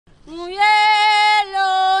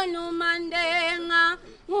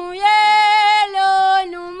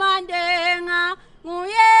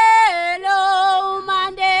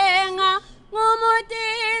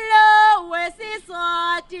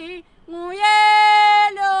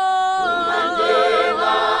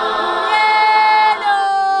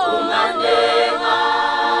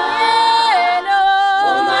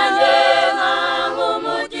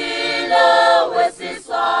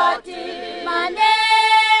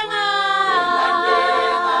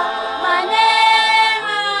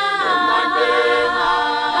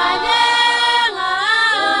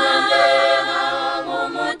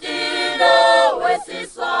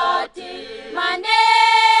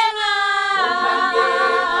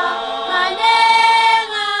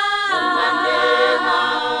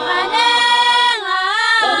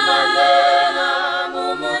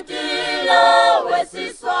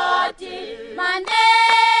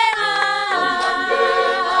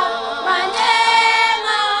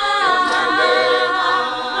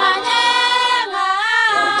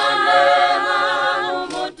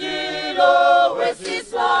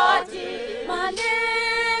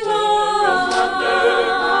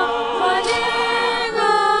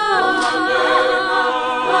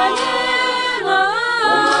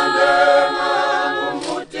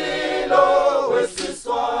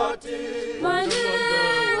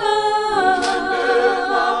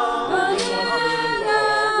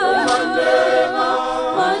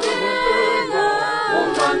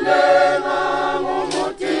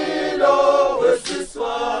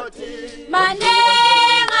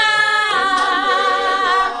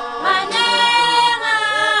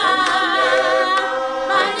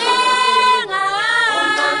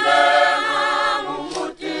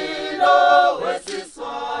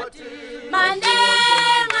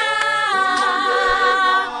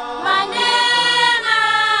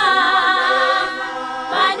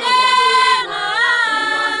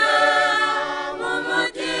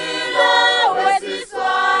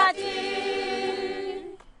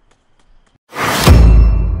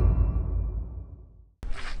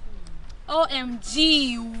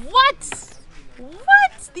What?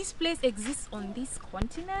 What? This place exists on this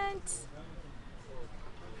continent?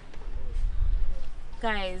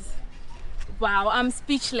 Guys, wow, I'm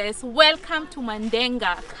speechless. Welcome to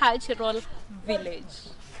Mandenga Cultural Village.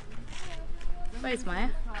 Where is Maya?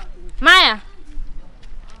 Maya!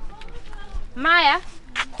 Maya!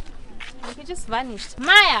 She just vanished.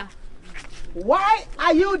 Maya! Why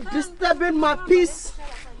are you disturbing my peace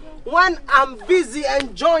when I'm busy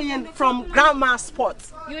enjoying from grandma's spot?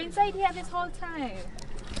 You're inside here this whole time.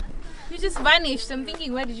 You just vanished. I'm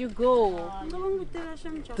thinking, where did you go?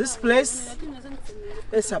 This place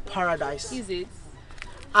is a paradise. Is it?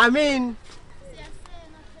 I mean,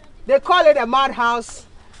 they call it a madhouse,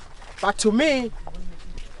 but to me,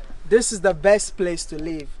 this is the best place to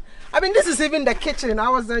live. I mean, this is even the kitchen. I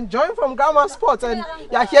was enjoying from grandma's spot and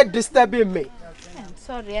you're here disturbing me. I'm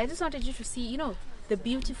sorry, I just wanted you to see, the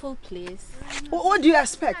beautiful place. What do you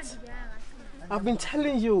expect? I've been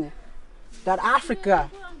telling you that Africa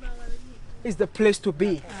is the place to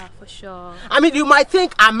be. Ah, for sure. I mean, you might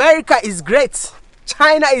think America is great,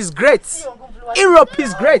 China is great, Europe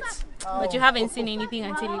is great. But you haven't seen anything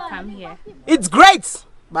until you come here. It's great,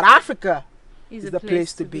 but Africa Is the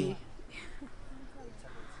place to be.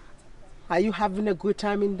 Are you having a good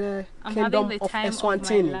time in the I'm kingdom having the of time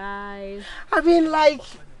Eswatini? of my life. I mean, like,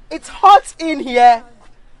 it's hot in here,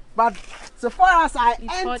 but so far as I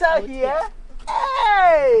It's hot enter out here,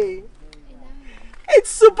 hey, it's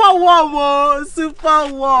super warm, oh,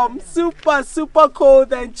 super warm, super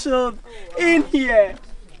cold and chilled in here.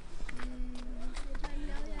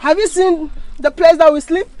 Have you seen the place that we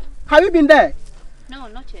sleep? Have you been there? No,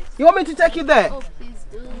 not yet. You want me to take you there? Oh, please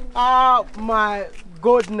do. Oh my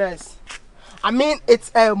goodness. I mean,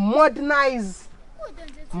 it's a modernized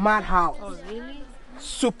madhouse. Oh, really?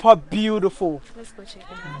 Super beautiful. Let's go check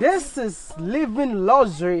it out. This is living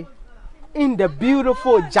luxury in the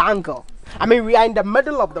beautiful jungle. I mean, we are in the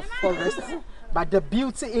middle of the forest, but the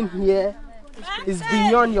beauty in here is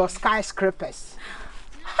beyond your skyscrapers.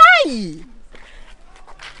 Hi!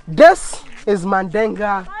 This is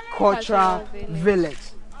Mandenga Cultural Village.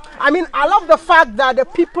 I mean, I love the fact that the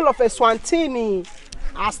people of Eswatini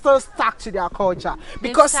are still stuck to their culture.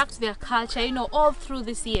 They've stuck to their culture, all through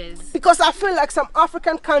these years. Because I feel like some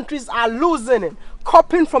African countries are losing it,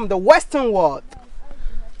 copying from the Western world.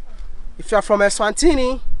 If you're from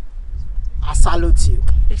Eswatini, I salute you.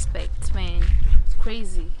 Respect, man. It's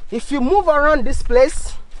crazy. If you move around this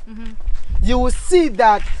place, you will see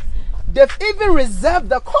that they've even reserved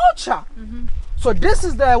the culture. So this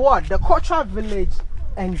is the what? The cultural village,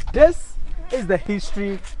 and this is the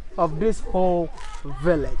history of this whole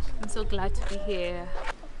village. I'm so glad to be here.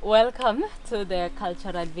 Welcome to the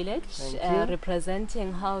cultural village,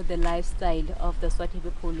 representing how the lifestyle of the Swati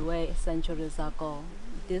people were centuries ago.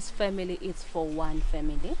 This family is for one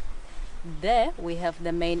family. There we have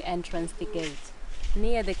the main entrance, the gate.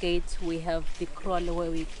 Near the gate we have the kraal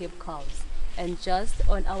where we keep cows. And just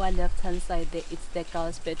on our left hand side there is the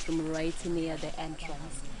girls' bedroom right near the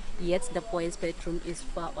entrance. Yet the boys' bedroom is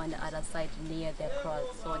far on the other side near the kraal.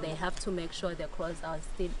 So they have to make sure the kraals are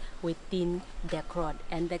still within the kraal.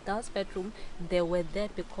 And the girls' bedroom, they were there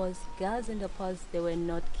because girls in the past, they were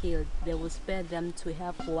not killed. They would spare them to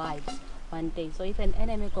have wives one day. So if an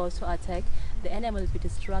enemy goes to attack, the enemy will be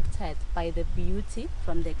distracted by the beauty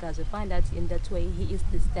from the girls. We find that in that way he is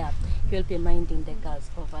disturbed. He will be minding the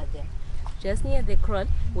girls over there. Just near the kraal,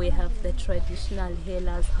 we have the traditional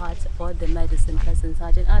healer's hut or the medicine person's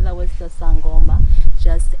hut. In other words, the sangoma,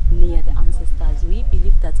 just near the ancestors. We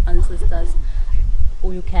believe that ancestors,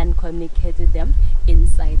 you can communicate with them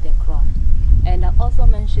inside the kraal. And I also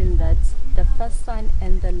mentioned that the first son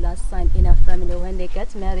and the last son in a family, when they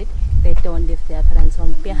get married, they don't leave their parents'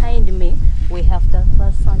 home. Behind me, we have the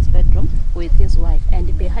first son's bedroom with his wife.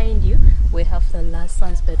 And behind you, we have the last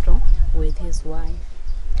son's bedroom with his wife.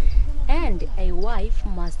 And a wife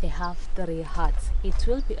must have 3 huts. It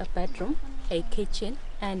will be a bedroom, a kitchen,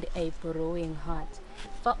 and a brewing hut.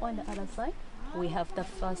 But on the other side, we have the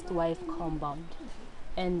first wife compound,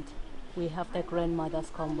 and we have the grandmother's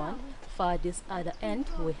compound. For this other end,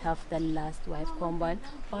 we have the last wife compound.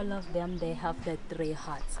 All of them, they have the 3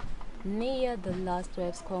 huts. Near the last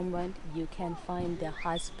wife's compound, you can find the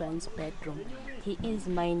husband's bedroom. He is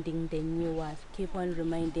minding the new wife, keep on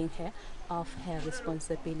reminding her of her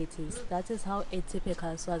responsibilities. That is how a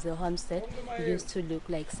typical Swazi homestead used to look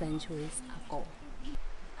like centuries ago.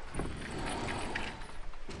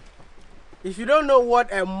 If you don't know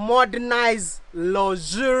what a modernized,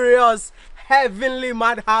 luxurious, heavenly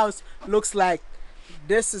madhouse looks like,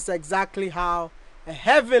 this is exactly how a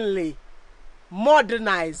heavenly,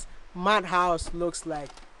 modernized madhouse looks like.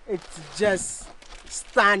 It's just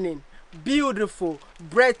stunning, beautiful,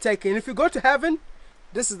 breathtaking. If you go to heaven,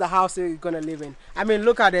 this is the house that you're gonna live in. I mean,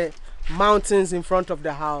 look at the mountains in front of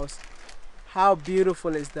the house. How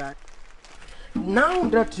beautiful is that? Now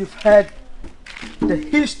that you've heard the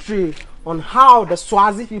history on how the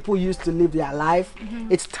Swazi people used to live their life,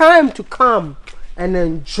 it's time to come and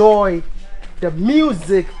enjoy the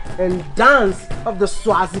music and dance of the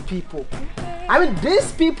Swazi people. I mean,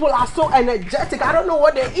 these people are so energetic. I don't know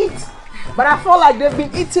what they eat, but I feel like they've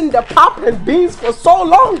been eating the pap and beans for so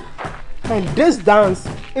long. And this dance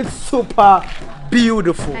is super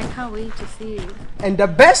beautiful. I can't wait to see it. And the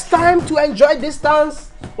best time to enjoy this dance,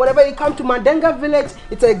 whenever you come to Mandenga village,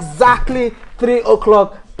 it's exactly 3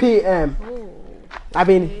 o'clock p.m. Oh, I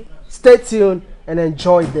mean, stay tuned and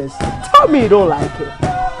enjoy this. Tell me you don't like it.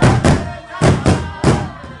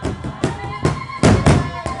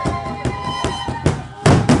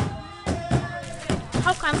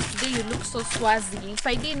 how come today you look so Swazi? If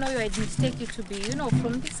I didn't know you, I'd mistake you to be, you know,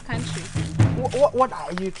 from this country. What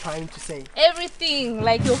are you trying to say? Everything,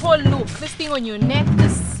 like your whole look, this thing on your neck,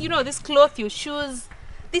 this, you know, this cloth, your shoes,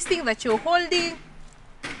 this thing that you're holding.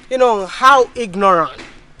 You know, how ignorant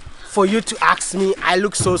for you to ask me I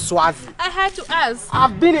look so Swazi. I had to ask.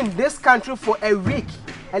 I've been in this country for a week,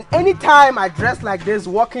 and anytime I dress like this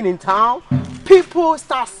walking in town, people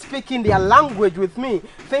start speaking their language with me,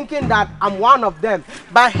 thinking that I'm one of them.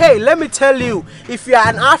 But hey, let me tell you, if you are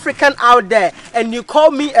an African out there and you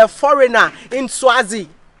call me a foreigner in Swazi,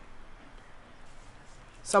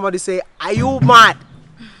 somebody say, are you mad?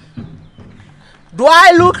 Do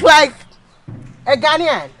I look like a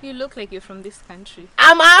Ghanaian? You look like you're from this country.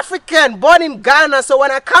 I'm African, born in Ghana, so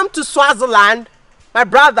when I come to Swaziland, my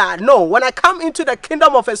brother, no, when I come into the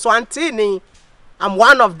kingdom of Eswatini, I'm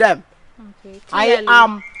one of them. Okay, I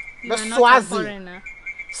am you the are not a Swazi, foreigner.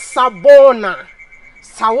 Sabona,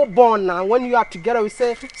 Sawabona. When you are together, we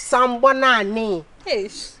say Sambonani.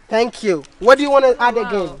 Ish. Thank you. What do you want to add Wow.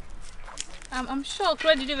 again? I'm shocked.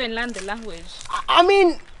 Where did you even learn the language? I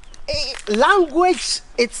mean, language,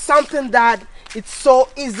 it's something that it's so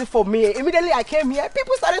easy for me. Immediately I came here,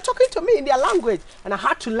 people started talking to me in their language, and I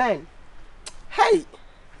had to learn. Hey,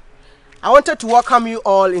 I wanted to welcome you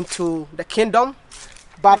all into the kingdom,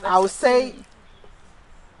 but I will say,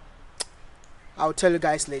 I'll tell you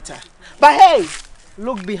guys later. But hey,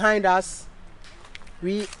 look behind us.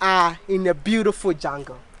 We are in a beautiful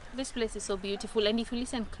jungle. This place is so beautiful, and if you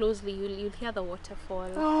listen closely, you'll hear the waterfall.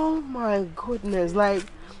 Oh my goodness, like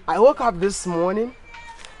I woke up this morning,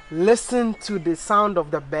 listened to the sound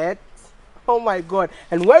of the birds. Oh my God.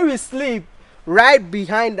 And where we sleep, right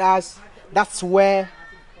behind us, that's where,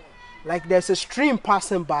 like, there's a stream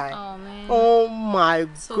passing by. Oh man. Oh my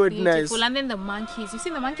So goodness. beautiful. And then the monkeys. You see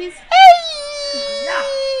the monkeys?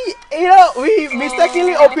 Hey! You know, we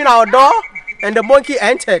mistakenly opened our door and the monkey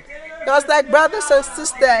entered. I was like, brothers and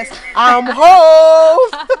sisters, I'm home.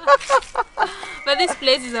 But this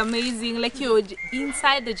place is amazing. Like, you're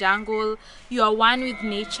inside the jungle, you are one with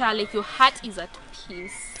nature, like your heart is at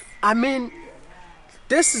peace. I mean,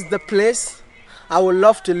 this is the place I would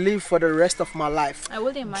love to live for the rest of my life. I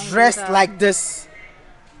wouldn't mind Dressed either. like this.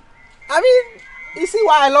 I mean, you see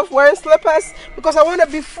why I love wearing slippers? Because I want to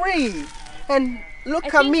be free. And look I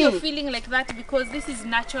at think me. you're feeling like that because this is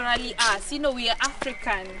naturally us. You know, we are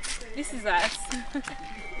African. This is us.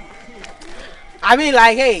 I mean,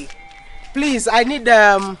 like, hey, please, I need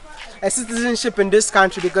a citizenship in this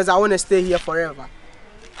country because I want to stay here forever.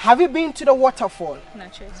 Have you been to the waterfall?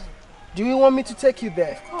 Not yet. Do you want me to take you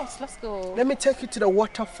there? Of course, let's go. Let me take you to the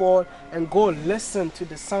waterfall and go listen to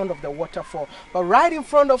the sound of the waterfall. But right in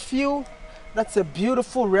front of you, that's a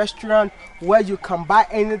beautiful restaurant where you can buy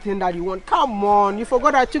anything that you want. Come on, you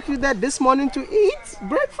forgot I took you there this morning to eat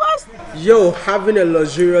breakfast? Yo, having a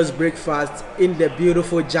luxurious breakfast in the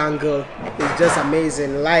beautiful jungle is just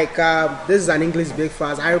amazing. Like, this is an English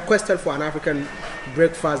breakfast. I requested for an African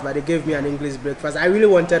breakfast, but they gave me an English breakfast. I really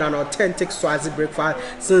wanted an authentic Swazi breakfast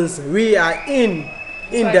since we are in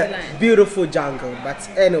the beautiful jungle. But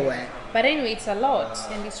anyway, it's a lot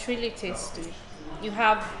and it's really tasty. You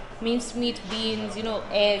have minced meat, beans, you know,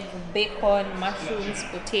 egg, bacon, mushrooms,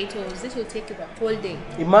 potatoes. This will take you the whole day.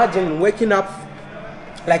 imagine waking up,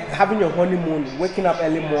 like having your honeymoon, waking up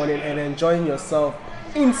early morning and enjoying yourself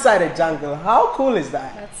inside a jungle. How cool is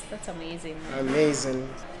that? That's amazing. Amazing.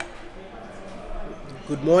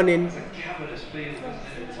 Good morning.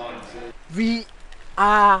 We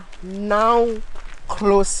are now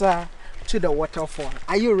closer to the waterfall.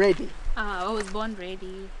 Are you ready? I was born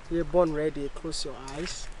ready. You're born ready. Close your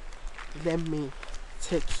eyes. Let me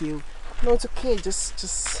take you. No, it's okay.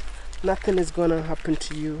 Just nothing is gonna happen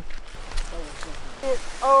to you.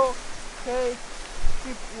 It's okay.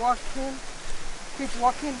 keep walking. Keep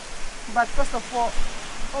walking. But first of all,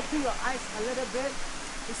 open your eyes a little bit.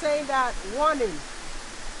 It's saying that, warning,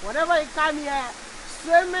 whenever you come here,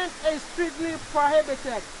 swimming is strictly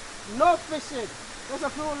prohibited. No fishing. Those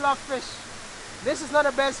of you who love fish, this is not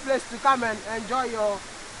the best place to come and enjoy your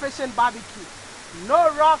fishing barbecue. No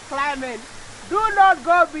rock climbing. Do not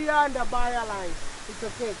go beyond the barrier line. It's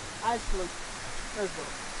okay. Eyes closed. Let's go.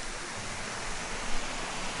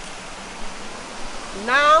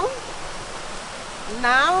 Now,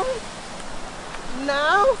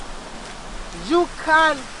 you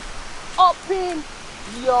can open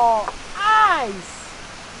your eyes.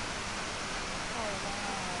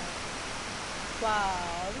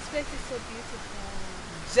 Wow, this place is so beautiful.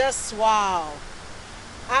 Just wow.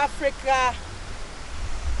 Africa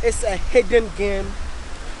is a hidden gem,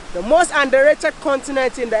 the most underrated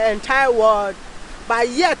continent in the entire world, but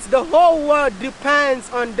yet the whole world depends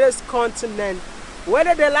on this continent.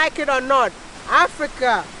 Whether they like it or not,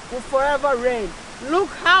 Africa will forever reign. Look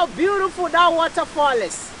how beautiful that waterfall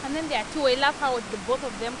is. And then there are two. I love how the both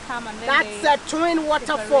of them come and then That's a twin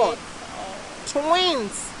waterfall. Oh.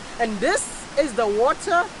 Twins. And this is the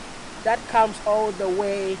water that comes all the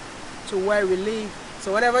way to where we live.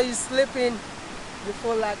 So whenever you sleep in, you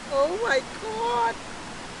feel like, oh my God.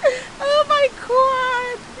 Oh my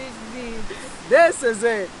God. This is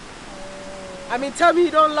it. I mean, tell me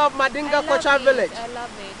you don't love Madinga Cultural Village. I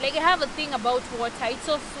love it. Like, I have a thing about water. It's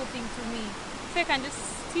so soothing to me. So I can just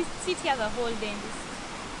sit here the whole day and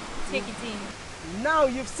just take it in. Now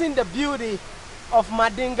you've seen the beauty of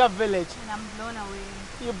Madinga Village. And I'm blown away.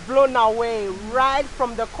 You're blown away right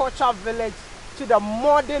from the cultural village to the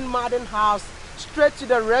modern house, straight to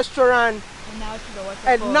the restaurant, and now to the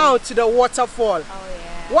waterfall. And now to the waterfall. Oh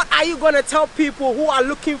yeah. What are you going to tell people who are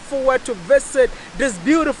looking forward to visit this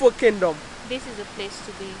beautiful kingdom? This is a place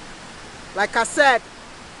to be. Like I said,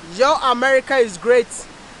 your America is great,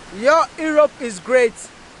 your Europe is great,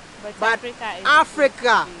 but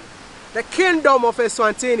Africa, the kingdom of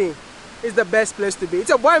Eswatini, is the best place to be. It's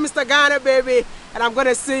your boy Mr. Ghana, baby, and I'm going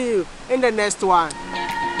to see you in the next one.